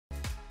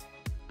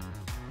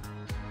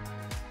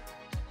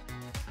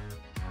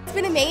It's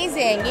been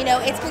amazing. You know,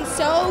 it's been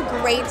so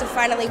great to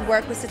finally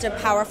work with such a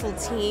powerful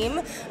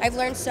team. I've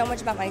learned so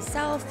much about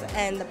myself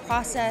and the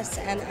process,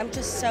 and I'm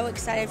just so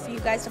excited for you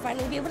guys to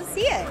finally be able to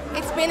see it.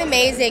 It's been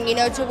amazing, you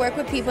know, to work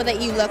with people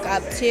that you look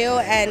up to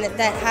and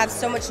that have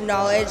so much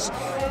knowledge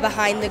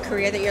behind the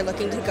career that you're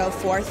looking to go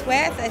forth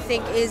with. I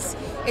think it's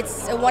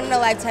a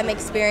one-in-a-lifetime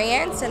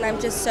experience, and I'm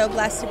just so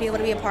blessed to be able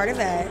to be a part of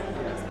it.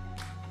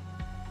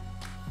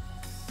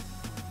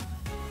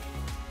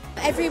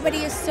 Everybody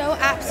is so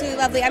absolutely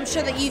lovely. I'm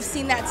sure that you've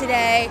seen that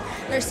today.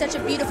 There's such a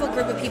beautiful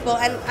group of people,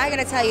 and I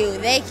gotta tell you,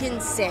 they can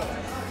sing.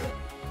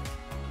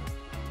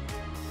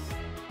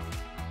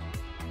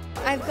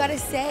 I've got to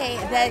say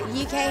that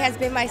UK has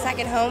been my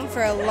second home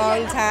for a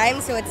long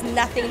time, so it's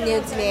nothing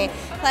new to me.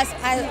 Plus,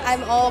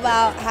 I'm all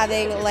about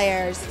having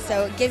layers,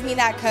 so give me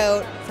that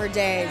coat for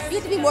days. You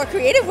have to be more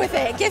creative with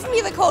it. Give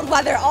me the cold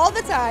weather all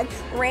the time.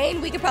 Rain,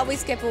 we could probably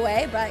skip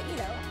away, but you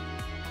know.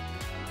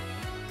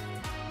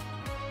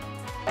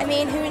 I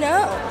mean, who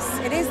knows?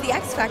 It is the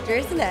X Factor,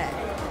 isn't it?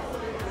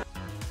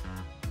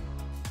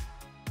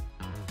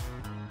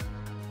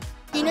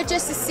 You know,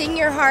 just to sing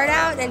your heart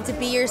out and to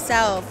be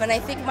yourself. And I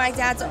think my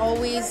dad's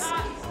always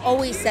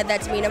said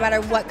that to me, no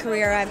matter what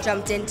career I've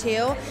jumped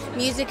into.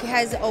 Music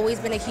has always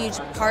been a huge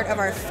part of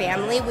our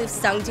family. We've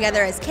sung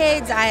together as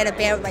kids. I had a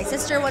band with my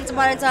sister once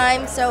upon a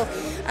time. So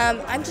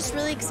I'm just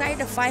really excited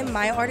to find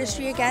my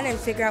artistry again and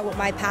figure out what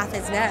my path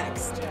is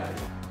next.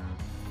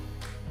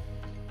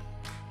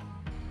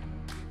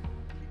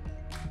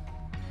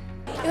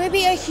 It would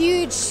be a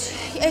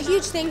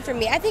huge thing for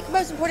me. I think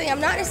most importantly, I'm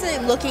not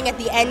necessarily looking at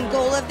the end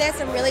goal of this.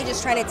 I'm really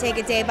just trying to take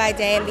it day by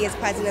day and be as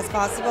present as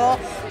possible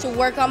to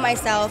work on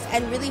myself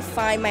and really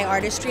find my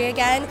artistry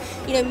again.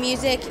 You know,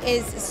 music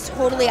is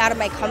totally out of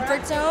my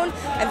comfort zone.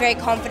 I'm very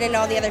confident in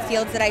all the other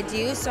fields that I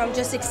do, so I'm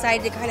just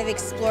excited to kind of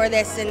explore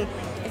this and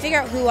figure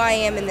out who I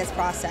am in this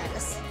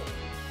process.